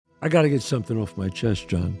I got to get something off my chest,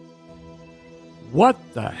 John. What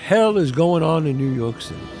the hell is going on in New York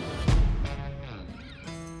City?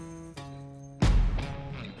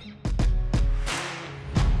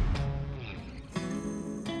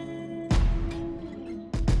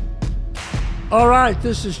 All right,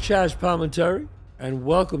 this is Chazz Palminteri, and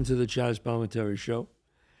welcome to the Chazz Palminteri Show.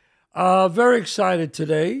 Very excited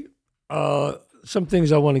today. Some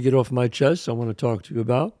things I want to get off my chest, I want to talk to you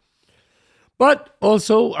about. But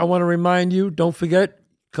also, I want to remind you, don't forget,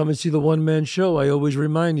 come and see the one-man show. I always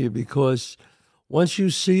remind you because once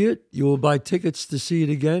you see it, you will buy tickets to see it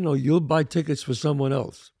again, or you'll buy tickets for someone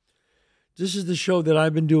else. This is the show that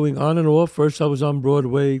I've been doing on and off. First, I was on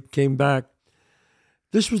Broadway, came back.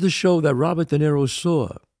 This was the show that Robert De Niro saw.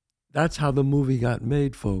 That's how the movie got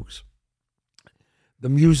made, folks. The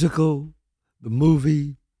musical, the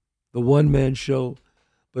movie, the one-man show.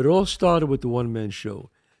 But it all started with the one-man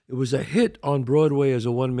show. It was a hit on Broadway as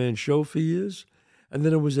a one-man show for years, and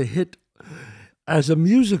then it was a hit as a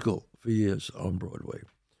musical for years on Broadway.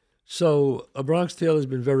 So A Bronx Tale has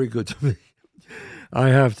been very good to me, I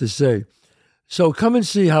have to say. So come and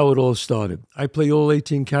see how it all started. I play all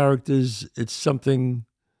 18 characters. It's something,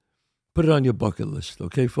 put it on your bucket list,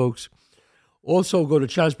 okay, folks? Also, go to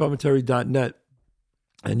chazzpalminteri.net,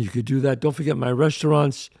 and you could do that. Don't forget my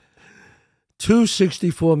restaurants.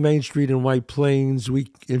 264 Main Street in White Plains, we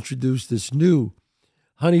introduced this new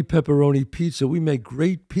honey pepperoni pizza. We make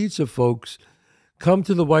great pizza, folks. Come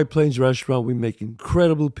to the White Plains restaurant. We make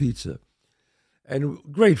incredible pizza and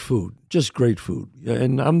great food, just great food. Yeah,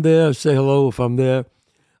 and I'm there. Say hello if I'm there.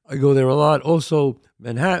 I go there a lot. Also,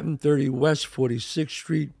 Manhattan, 30 West 46th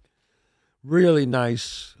Street. Really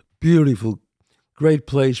nice, beautiful, great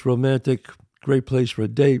place, romantic, great place for a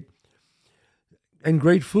date. And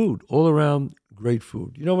great food, all around great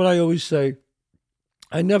food. You know what I always say?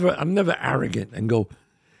 I'm never arrogant and go,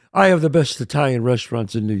 I have the best Italian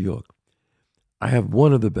restaurants in New York. I have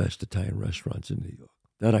one of the best Italian restaurants in New York.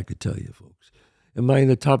 That I could tell you, folks. Am I in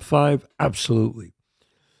the top 5? Absolutely.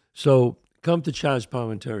 So come to Chazz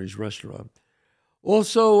Palminteri's restaurant.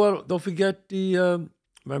 Also, don't forget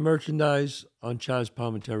my merchandise on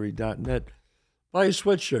chazzpalminteri.net. Buy a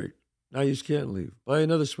sweatshirt. Now you just can't leave. Buy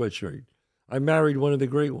another sweatshirt. I married one of the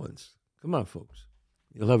great ones. Come on, folks.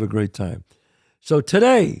 You'll have a great time. So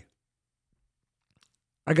today,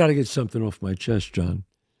 I got to get something off my chest, John.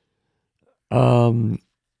 You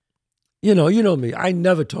know me. I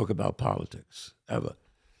never talk about politics, ever.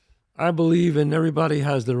 I believe in everybody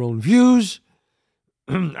has their own views.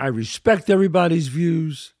 I respect everybody's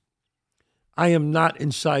views. I am not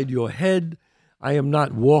inside your head. I am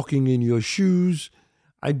not walking in your shoes.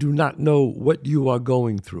 I do not know what you are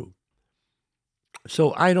going through.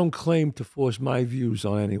 So I don't claim to force my views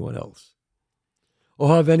on anyone else or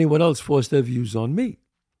have anyone else force their views on me.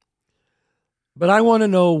 But I want to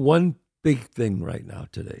know one big thing right now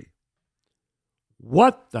today.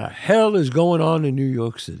 What the hell is going on in New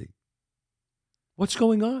York City? What's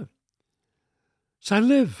going on? So I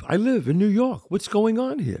live in New York. What's going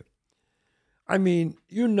on here? I mean,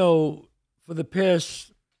 for the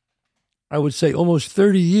past, I would say almost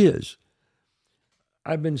 30 years,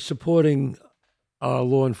 I've been supporting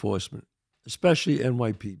law enforcement, especially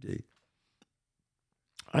NYPD.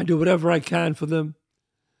 I do whatever I can for them.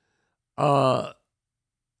 I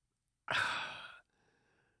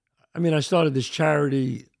started this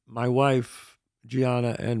charity. My wife,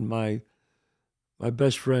 Gianna, and my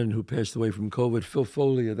best friend who passed away from COVID, Phil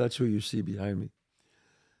Folia, that's who you see behind me.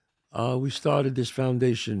 We started this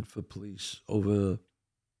foundation for police over,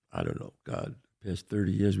 past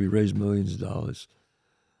 30 years. We raised millions of dollars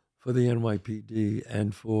for the NYPD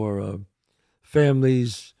and for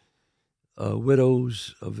families,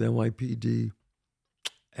 widows of the NYPD,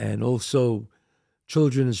 and also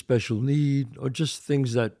children in special need, or just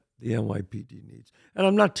things that the NYPD needs. And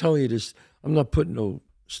I'm not telling you this, I'm not putting no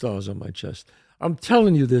stars on my chest. I'm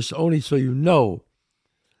telling you this only so you know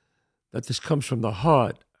that this comes from the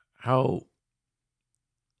heart, how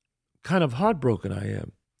kind of heartbroken I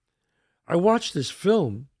am. I watched this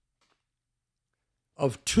film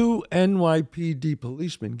of 2 NYPD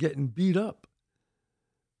policemen getting beat up.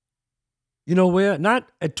 You know where? Not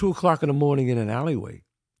at 2 o'clock in the morning in an alleyway.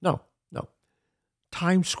 No.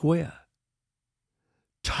 Times Square.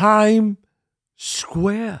 Times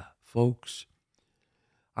Square, folks.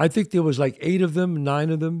 I think there was like 8 of them, 9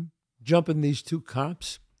 of them, jumping these 2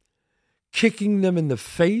 cops, kicking them in the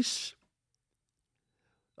face.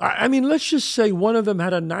 I mean, let's just say one of them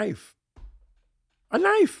had a knife. A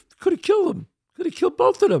knife. Could have killed them. Could have killed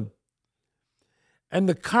both of them. And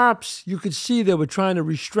the cops, you could see they were trying to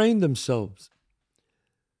restrain themselves.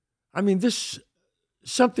 I mean, this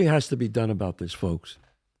something has to be done about this, folks.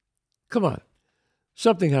 Come on.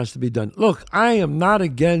 Something has to be done. Look, I am not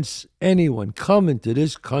against anyone coming to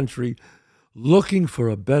this country looking for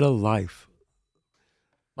a better life.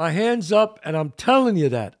 My hand's up, and I'm telling you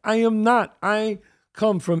that. I am not. I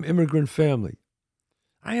come from immigrant family.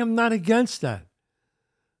 I am not against that.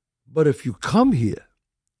 But if you come here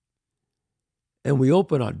and we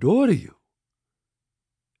open our door to you,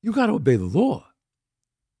 you got to obey the law.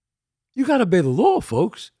 You got to obey the law,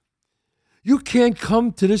 folks. You can't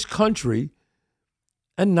come to this country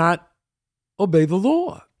and not obey the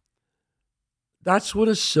law. That's what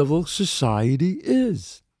a civil society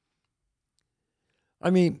is. I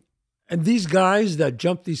mean, and these guys that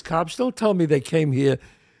jumped these cops, don't tell me they came here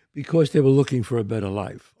because they were looking for a better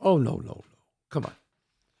life. Oh, no. Come on.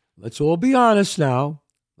 Let's all be honest now.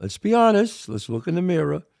 Let's be honest. Let's look in the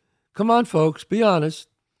mirror. Come on, folks, be honest.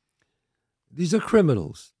 These are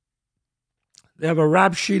criminals. They have a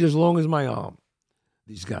rap sheet as long as my arm,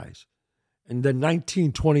 these guys. And they're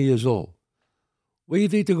 19, 20 years old. Where do you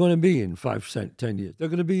think they're going to be in 5, 10 years? They're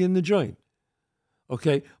going to be in the joint.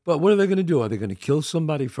 Okay, but what are they going to do? Are they going to kill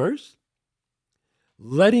somebody first?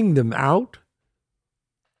 Letting them out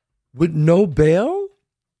with no bail?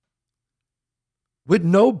 With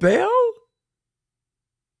no bail?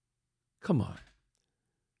 Come on.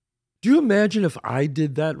 Do you imagine if I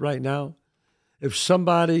did that right now? If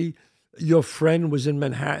somebody, your friend was in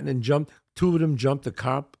Manhattan and two of them jumped a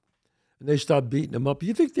cop and they start beating them up,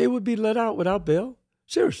 you think they would be let out without bail?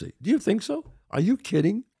 Seriously, do you think so? Are you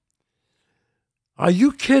kidding? Are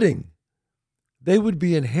you kidding? They would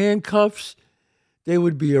be in handcuffs. They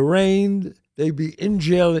would be arraigned. They'd be in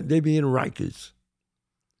jail. They'd be in Rikers.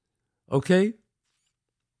 Okay?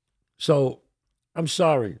 So, I'm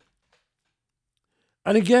sorry.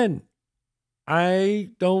 And again,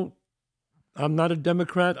 I'm not a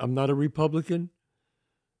Democrat. I'm not a Republican.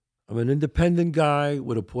 I'm an independent guy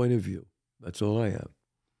with a point of view. That's all I am.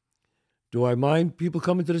 Do I mind people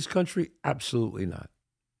coming to this country? Absolutely not.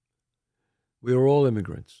 We are all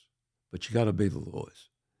immigrants, but you got to obey the laws.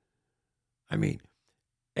 I mean,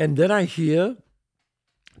 and then I hear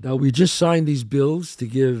that we just signed these bills to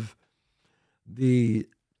give the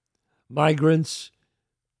migrants.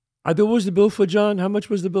 What was the bill for, John? How much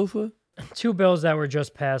was the bill for? 2 bills that were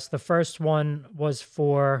just passed. The first one was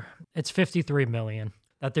for, it's $53 million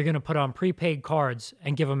that they're going to put on prepaid cards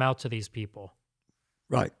and give them out to these people.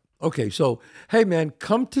 Right. Okay. So, hey, man,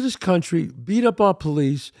 come to this country, beat up our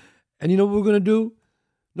police, and you know what we're going to do?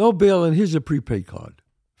 No bail, and here's a prepaid card.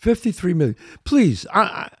 $53 million. Please,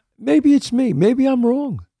 maybe it's me. Maybe I'm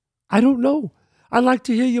wrong. I don't know. I'd like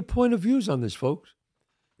to hear your point of views on this, folks.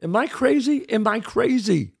 Am I crazy? Am I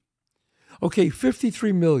crazy? Okay,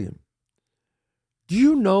 $53 million. Do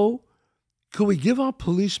you know, could we give our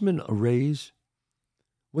policemen a raise?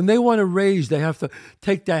 When they want a raise, they have to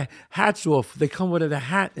take their hats off. They come with a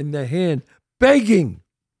hat in their hand, begging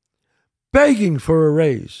for a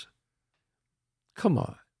raise. Come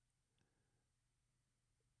on.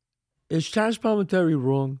 Is Chazz Palminteri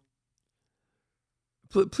wrong?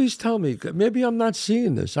 Please tell me. Maybe I'm not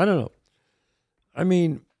seeing this. I don't know. I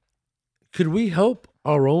mean, could we help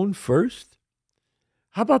our own first?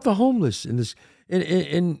 How about the homeless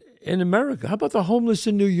in America? How about the homeless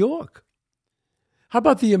in New York? How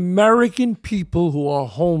about the American people who are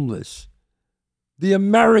homeless? The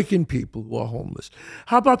American people who are homeless.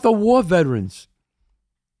 How about the war veterans?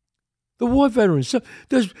 The war veterans. So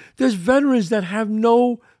there's veterans that have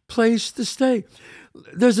no place to stay.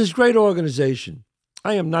 There's this great organization.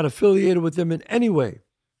 I am not affiliated with them in any way,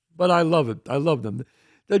 but I love it. I love them.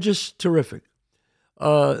 They're just terrific.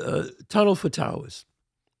 Tunnel for Towers.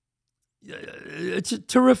 It's a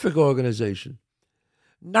terrific organization.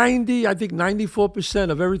 I think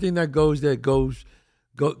 94% of everything that goes there goes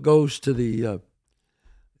to the,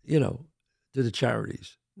 to the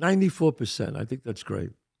charities. 94%. I think that's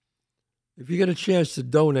great. If you get a chance to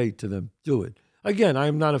donate to them, do it. Again, I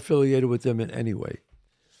am not affiliated with them in any way,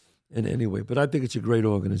 but I think it's a great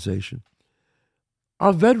organization.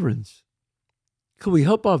 Our veterans. Could we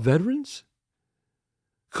help our veterans?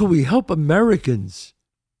 Could we help Americans?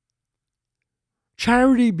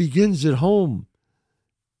 Charity begins at home.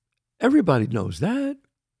 Everybody knows that.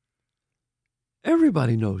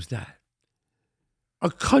 Everybody knows that. A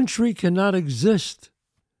country cannot exist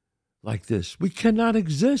like this. We cannot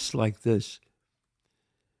exist like this.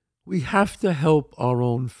 We have to help our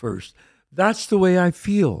own first. That's the way I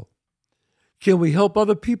feel. Can we help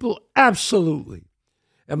other people? Absolutely.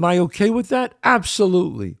 Am I okay with that?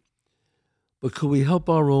 Absolutely. But could we help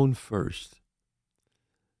our own first?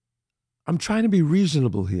 I'm trying to be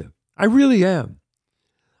reasonable here. I really am.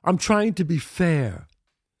 I'm trying to be fair.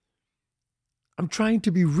 I'm trying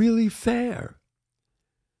to be really fair.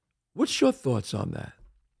 What's your thoughts on that?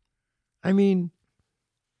 I mean,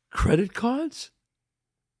 credit cards?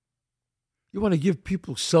 You want to give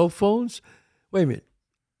people cell phones? Wait a minute.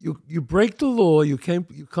 You break the law, you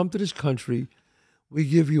come to this country, we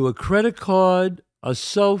give you a credit card, a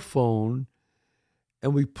cell phone,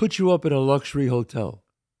 and we put you up in a luxury hotel.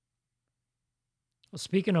 Well,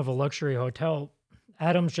 speaking of a luxury hotel,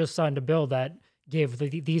 Adams just signed a bill that gave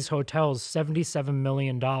these hotels $77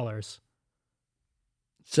 million.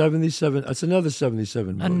 77, that's another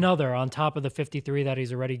 77 million. Another on top of the 53 that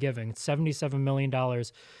he's already giving. $77 million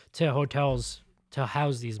to hotels to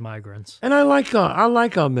house these migrants. And I like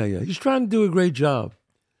our mayor. He's trying to do a great job.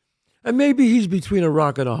 And maybe he's between a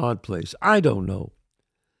rock and a hard place. I don't know.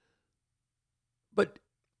 But,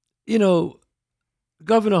 you know,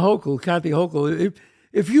 Governor Hochul, Kathy Hochul,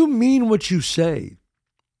 if you mean what you say,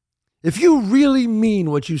 if you really mean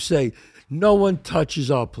what you say, no one touches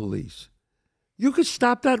our police. You could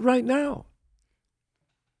stop that right now.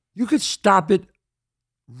 You could stop it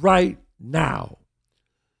right now.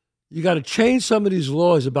 You got to change some of these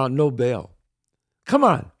laws about no bail. Come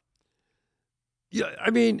on. Yeah, I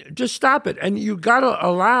mean, just stop it. And you got to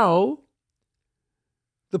allow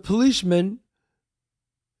the policemen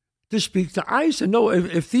to speak to ICE and know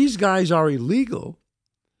if these guys are illegal,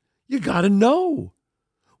 you got to know.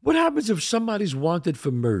 What happens if somebody's wanted for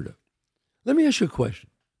murder? Let me ask you a question.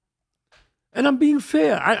 And I'm being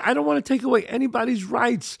fair. I don't want to take away anybody's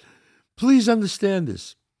rights. Please understand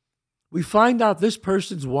this. We find out this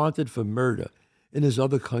person's wanted for murder in his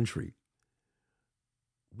other country.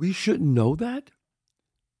 We shouldn't know that?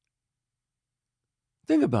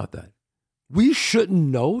 Think about that. We shouldn't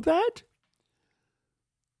know that?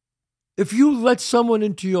 If you let someone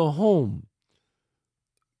into your home,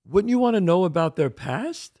 wouldn't you want to know about their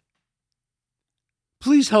past?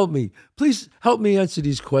 Please help me. Please help me answer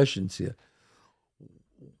these questions here.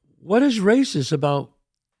 What is racist about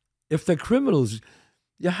if they're criminals,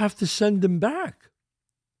 you have to send them back?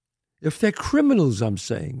 If they're criminals, I'm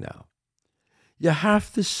saying now, you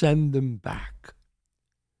have to send them back.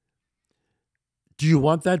 Do you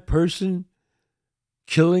want that person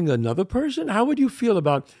killing another person? How would you feel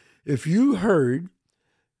about if you heard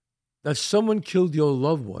that someone killed your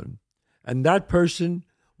loved one and that person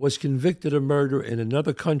was convicted of murder in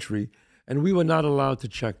another country and we were not allowed to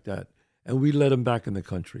check that and we let him back in the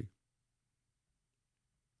country?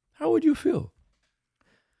 How would you feel?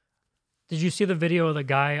 Did you see the video of the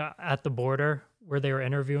guy at the border where they were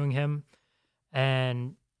interviewing him?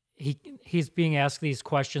 And he's being asked these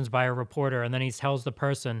questions by a reporter, and then he tells the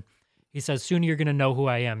person, he says, soon you're going to know who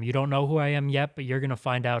I am. You don't know who I am yet, but you're going to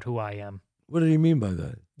find out who I am. What did he mean by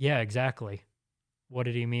that? Yeah, exactly. What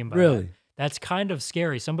did he mean by that? Really? That's kind of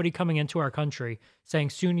scary. Somebody coming into our country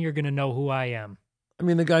saying, soon you're going to know who I am. I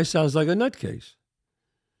mean, the guy sounds like a nutcase.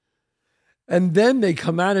 And then they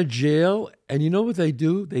come out of jail, and you know what they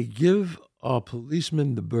do? They give our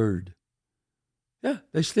policeman the bird. Yeah,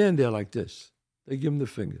 they stand there like this. They give him the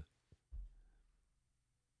finger.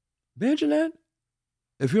 Imagine that.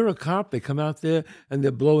 If you're a cop, they come out there and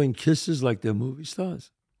they're blowing kisses like they're movie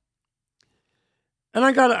stars. And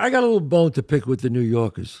I got a little bone to pick with the New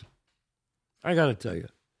Yorkers. I got to tell you.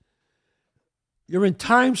 You're in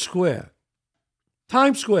Times Square.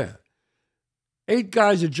 Times Square. 8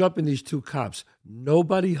 guys are jumping these 2 cops.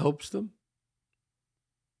 Nobody helps them.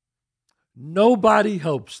 Nobody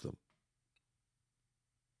helps them.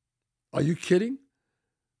 Are you kidding?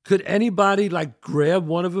 Could anybody grab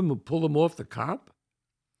one of them and pull them off the cop?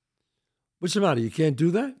 What's the matter? You can't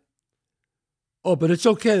do that? Oh, but it's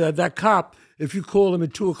okay that cop, if you call him at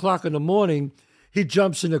 2:00 in the morning, he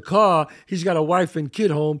jumps in the car, he's got a wife and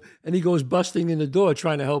kid home, and he goes busting in the door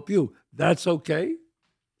trying to help you. That's okay?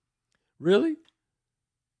 Really?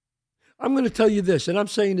 I'm going to tell you this, and I'm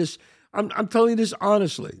saying this, I'm telling you this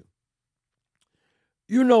honestly.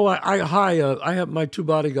 You know, I have my 2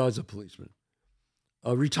 bodyguards are policemen,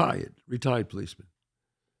 retired policemen.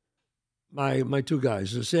 My 2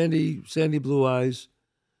 guys, Sandy Blue Eyes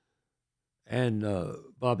and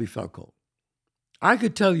Bobby Falcone. I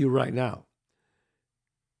could tell you right now,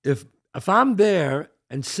 if I'm there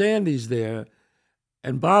and Sandy's there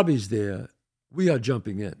and Bobby's there, we are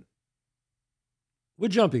jumping in. We're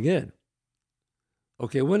jumping in.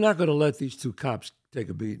 Okay, we're not going to let these 2 cops take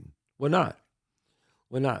a beating. We're not.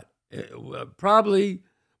 Probably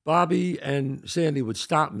Bobby and Sandy would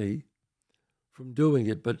stop me from doing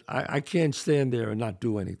it, but I can't stand there and not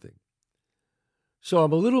do anything. So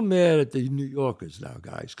I'm a little mad at the New Yorkers now,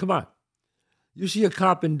 guys. Come on. You see a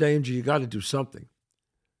cop in danger, you got to do something.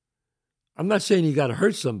 I'm not saying you got to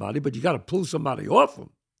hurt somebody, but you got to pull somebody off them.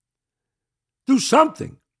 Do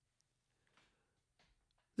something.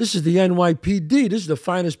 This is the NYPD. This is the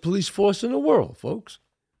finest police force in the world, folks.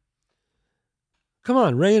 Come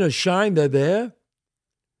on, rain or shine, they're there.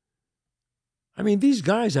 I mean, these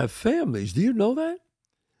guys have families. Do you know that?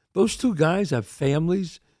 Those two guys have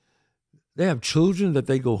families. They have children that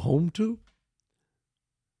they go home to.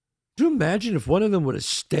 Do you imagine if one of them would have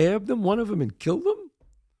stabbed them, one of them, and killed them?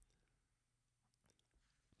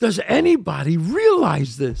 Does anybody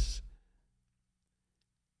realize this?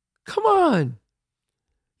 Come on.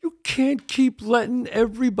 You can't keep letting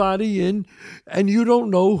everybody in and you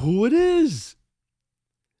don't know who it is.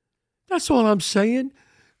 That's all I'm saying.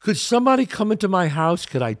 Could somebody come into my house?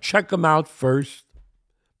 Could I check them out first?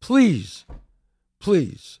 Please.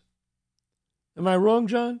 Please. Am I wrong,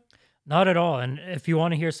 John? Not at all. And if you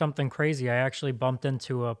want to hear something crazy, I actually bumped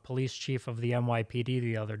into a police chief of the NYPD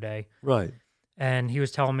the other day. Right. And he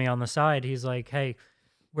was telling me on the side, he's like, hey,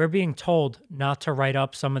 we're being told not to write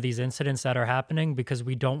up some of these incidents that are happening because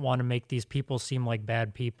we don't want to make these people seem like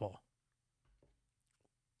bad people.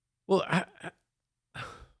 Well,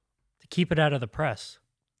 to keep it out of the press.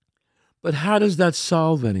 But how does that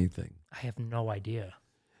solve anything? I have no idea.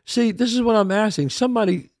 See, this is what I'm asking.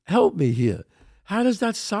 Somebody help me here. How does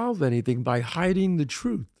that solve anything by hiding the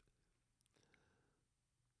truth?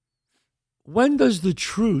 When does the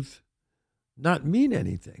truth not mean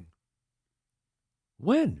anything?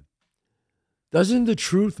 When? Doesn't the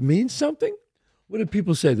truth mean something? What do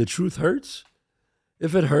people say? The truth hurts?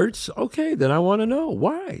 If it hurts, okay, then I want to know.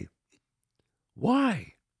 Why?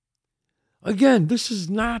 Why? Again, this is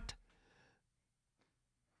not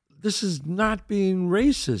being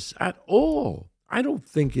racist at all. I don't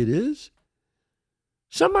think it is.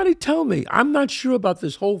 Somebody tell me. I'm not sure about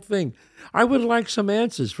this whole thing. I would like some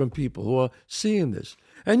answers from people who are seeing this.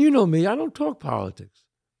 And you know me, I don't talk politics.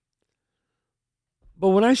 But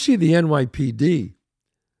when I see the NYPD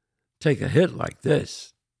take a hit like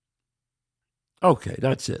this, okay,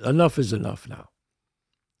 that's it. Enough is enough now.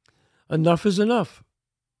 Enough is enough.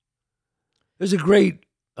 There's a great,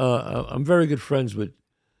 I'm very good friends with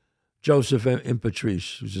Joseph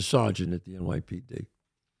Impatrice, who's a sergeant at the NYPD.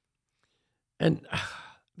 And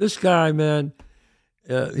this guy, man,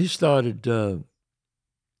 he started Blue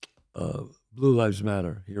Lives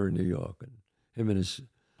Matter here in New York, and him and his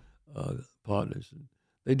partners. And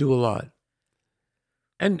they do a lot.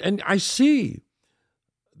 And I see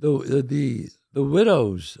the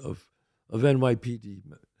widows of NYPD,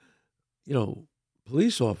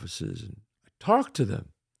 police officers, and I talk to them.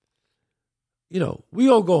 We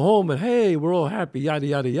all go home and, hey, we're all happy, yada,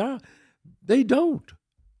 yada, yada. They don't.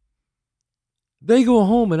 They go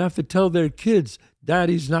home and have to tell their kids,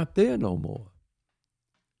 Daddy's not there no more.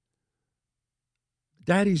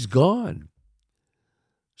 Daddy's gone.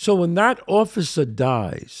 So when that officer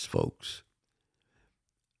dies, folks,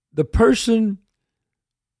 the person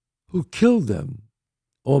who killed them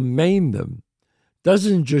or maimed them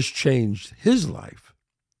doesn't just change his life.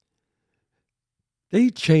 They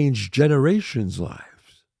change generations'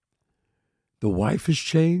 lives. The wife has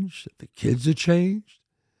changed, the kids are changed,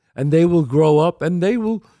 and they will grow up and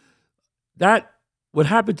what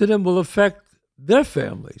happened to them will affect their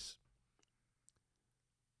families.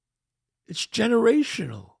 It's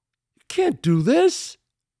generational. You can't do this.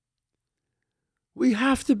 We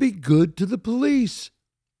have to be good to the police.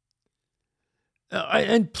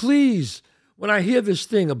 And please, when I hear this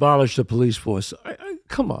thing, abolish the police force,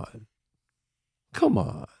 come on. Come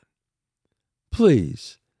on.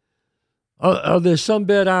 Please. Are there some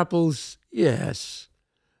bad apples? Yes.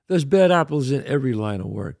 There's bad apples in every line of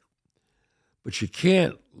work. But you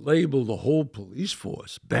can't label the whole police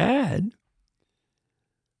force bad.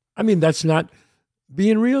 I mean, that's not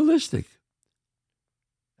being realistic.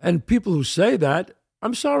 And people who say that,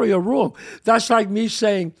 I'm sorry, are wrong. That's like me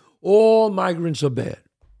saying all migrants are bad.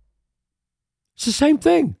 It's the same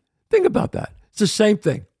thing. Think about that. It's the same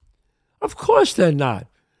thing. Of course they're not.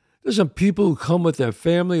 There's some people who come with their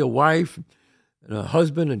family, a wife, and a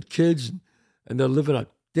husband and kids, and they're living a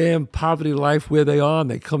damn poverty life where they are,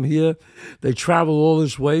 and they come here. They travel all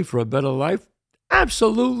this way for a better life.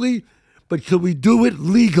 Absolutely. But could we do it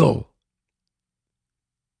legal?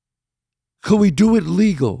 Could we do it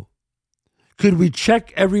legal? Could we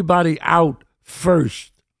check everybody out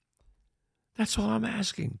first? That's all I'm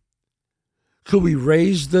asking. Could we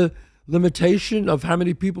raise the limitation of how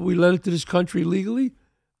many people we let into this country legally?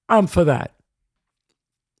 I'm for that.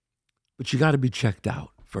 But you got to be checked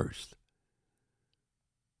out first.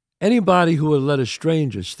 Anybody who would let a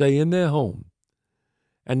stranger stay in their home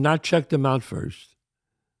and not check them out first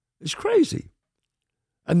is crazy.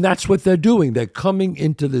 And that's what they're doing. They're coming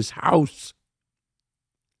into this house.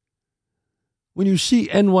 when you see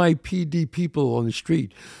NYPD people on the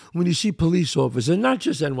street, when you see police officers, and not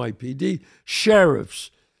just NYPD, sheriffs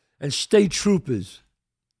and state troopers,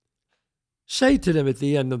 say to them at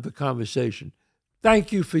the end of the conversation,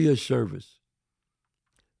 thank you for your service.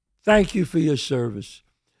 Thank you for your service.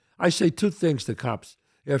 I say two things to cops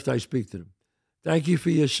after I speak to them. Thank you for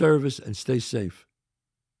your service and stay safe.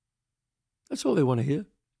 That's all they want to hear.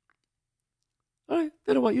 All right?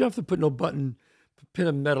 They don't want, you don't have to put no button, pin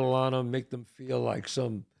a medal on them, make them feel like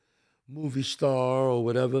some movie star or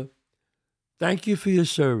whatever. Thank you for your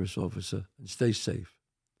service, officer, and stay safe.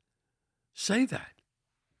 Say that.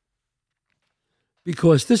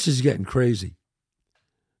 Because this is getting crazy.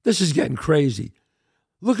 This is getting crazy.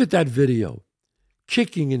 Look at that video.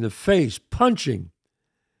 Kicking in the face, punching.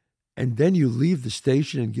 And then you leave the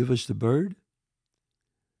station and give us the bird?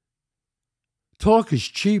 Talk is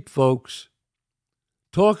cheap, folks.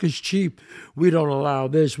 Talk is cheap. We don't allow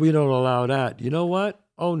this. We don't allow that. You know what?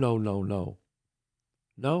 Oh, no, no, no.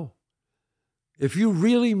 No. If you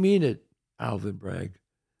really mean it, Alvin Bragg,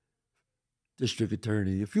 district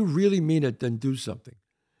attorney, if you really mean it, then do something.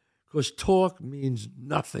 Because talk means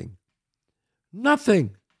nothing.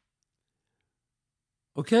 Nothing.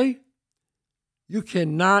 Okay? You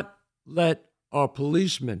cannot let our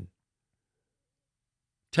policemen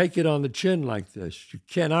take it on the chin like this. You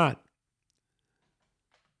cannot.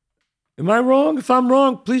 Am I wrong? If I'm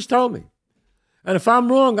wrong, please tell me. And if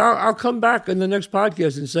I'm wrong, I'll come back in the next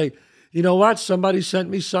podcast and say, you know what? Somebody sent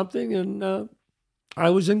me something and I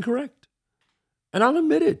was incorrect. And I'll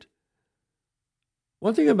admit it.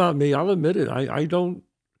 One thing about me, I'll admit it. I don't,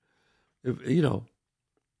 you know.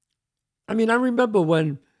 I mean, I remember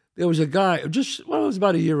when there was a guy, it was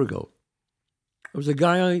about a year ago. There was a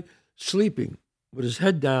guy sleeping with his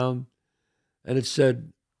head down, and it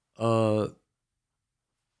said he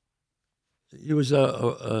was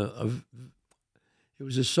a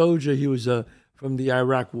soldier. He was from the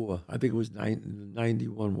Iraq War. I think it was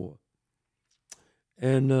 91 war.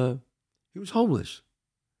 And he was homeless.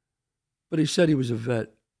 But he said he was a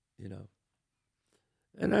vet, you know.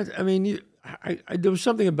 And I mean, there was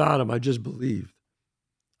something about him I just believed.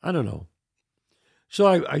 I don't know. So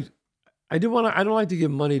I don't like to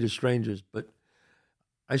give money to strangers, but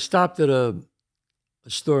I stopped at a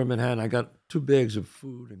store in Manhattan. I got 2 bags of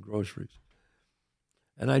food and groceries.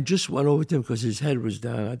 And I just went over to him because his head was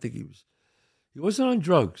down. I think he wasn't on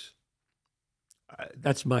drugs.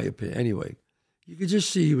 That's my opinion. Anyway, you could just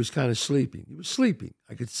see he was kind of sleeping. He was sleeping.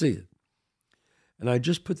 I could see it. And I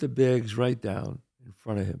just put the bags right down in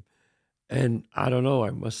front of him. And I don't know,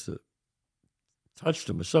 I must have touched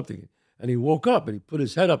him or something. And he woke up and he put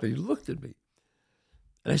his head up and he looked at me.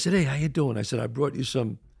 And I said, hey, how you doing? I said, I brought you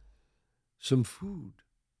some food,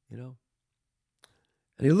 you know.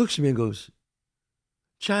 And he looks at me and goes,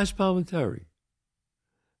 Chazz Palminteri.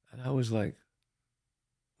 And I was like,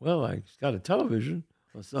 well, I got a television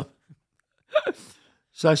or something.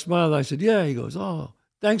 So I smiled and I said, yeah. He goes, oh,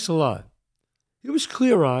 thanks a lot. He was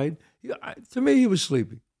clear-eyed. To me, he was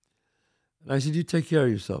sleeping. And I said, you take care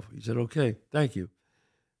of yourself. He said, okay, thank you.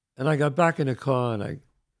 And I got back in the car and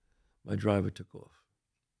my driver took off.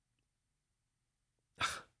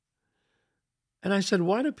 And I said,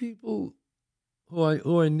 why do people who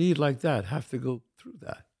are in need like that have to go through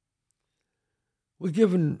that? We're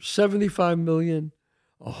giving $75 million,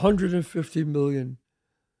 $150 million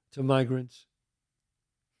to migrants.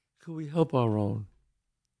 Could we help our own?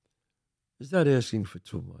 Is that asking for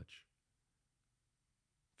too much?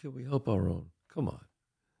 Can we help our own? Come on.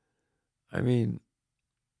 I mean,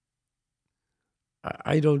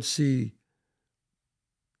 I don't see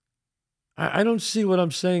what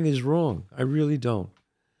I'm saying is wrong. I really don't.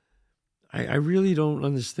 I really don't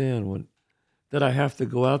understand that I have to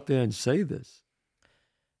go out there and say this.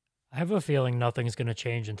 I have a feeling nothing's going to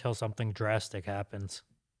change until something drastic happens.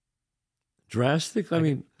 Drastic? I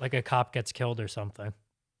mean, like a cop gets killed or something.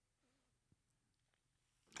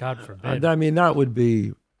 God forbid. I mean, that would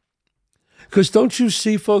be... Because don't you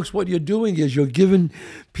see, folks, what you're doing is you're giving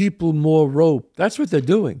people more rope. That's what they're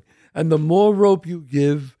doing. And the more rope you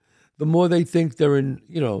give, the more they think they're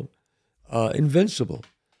invincible.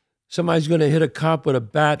 Somebody's going to hit a cop with a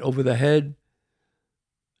bat over the head,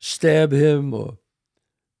 stab him or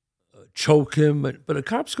choke him, but a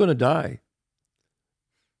cop's going to die.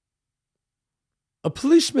 A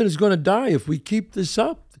policeman is going to die if we keep this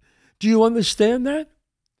up. Do you understand that?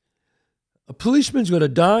 A policeman's going to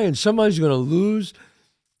die and somebody's going to lose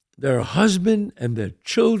their husband and their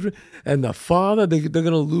children and the father. They're going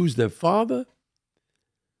to lose their father.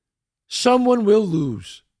 Someone will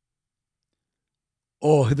lose.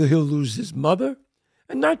 Or he'll lose his mother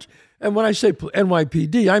And when I say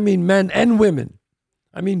NYPD, I mean men and women.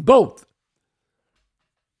 I mean both.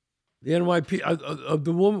 The NYPD of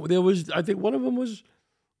the woman, there was, I think one of them was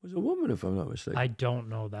a woman, if I'm not mistaken. I don't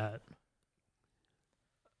know that.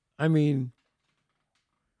 I mean,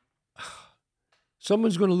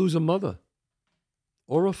 someone's going to lose a mother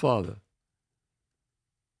or a father.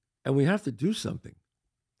 And we have to do something.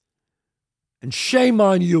 And shame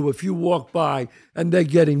on you if you walk by and they're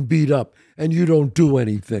getting beat up and you don't do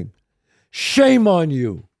anything. Shame on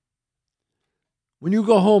you. When you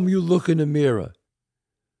go home, you look in the mirror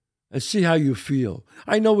and see how you feel.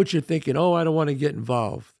 I know what you're thinking. Oh, I don't want to get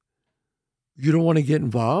involved. You don't want to get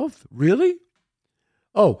involved? Really?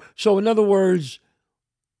 Oh, so in other words,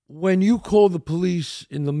 when you call the police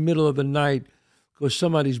in the middle of the night because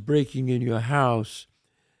somebody's breaking in your house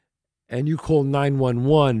and you call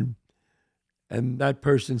 911 and that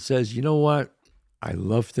person says, you know what? I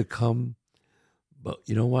love to come, but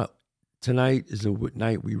you know what? Tonight is a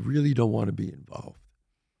night we really don't want to be involved.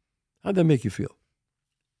 How'd that make you feel?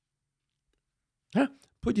 Huh?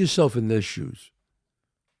 Put yourself in their shoes.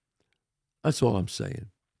 That's all I'm saying.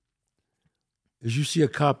 As you see a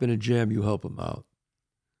cop in a jam, you help him out.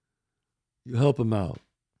 You help him out.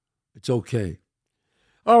 It's okay.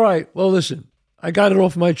 All right. Well, listen, I got it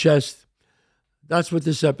off my chest. That's what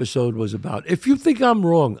this episode was about. If you think I'm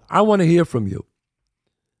wrong, I want to hear from you.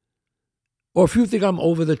 Or if you think I'm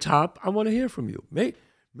over the top, I want to hear from you.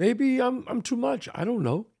 Maybe I'm too much. I don't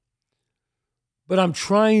know. But I'm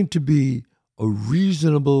trying to be a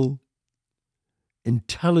reasonable,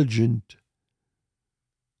 intelligent,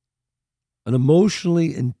 an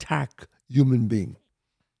emotionally intact human being.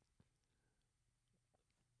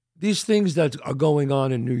 These things that are going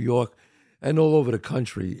on in New York and all over the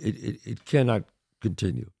country, it cannot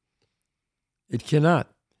continue. It cannot.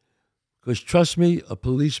 Because trust me, a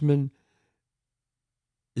policeman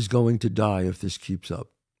is going to die if this keeps up.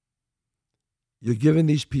 You're giving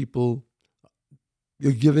these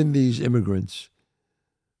immigrants,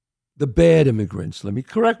 the bad immigrants, let me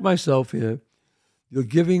correct myself here, you're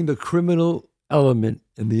giving the criminal element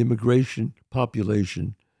in the immigration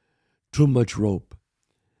population too much rope,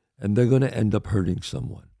 and they're going to end up hurting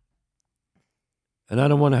someone. And I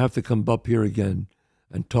don't want to have to come up here again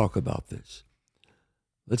and talk about this.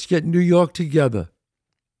 Let's get New York together.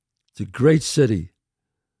 It's a great city,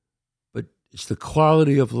 but it's the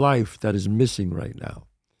quality of life that is missing right now.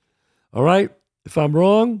 All right? If I'm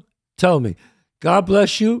wrong, tell me. God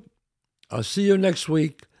bless you. I'll see you next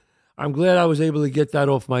week. I'm glad I was able to get that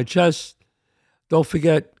off my chest. Don't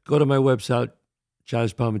forget, go to my website,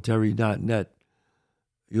 chazzpalminteri.net.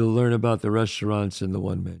 You'll learn about the restaurants and the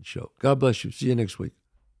one-man show. God bless you. See you next week.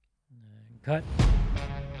 Cut.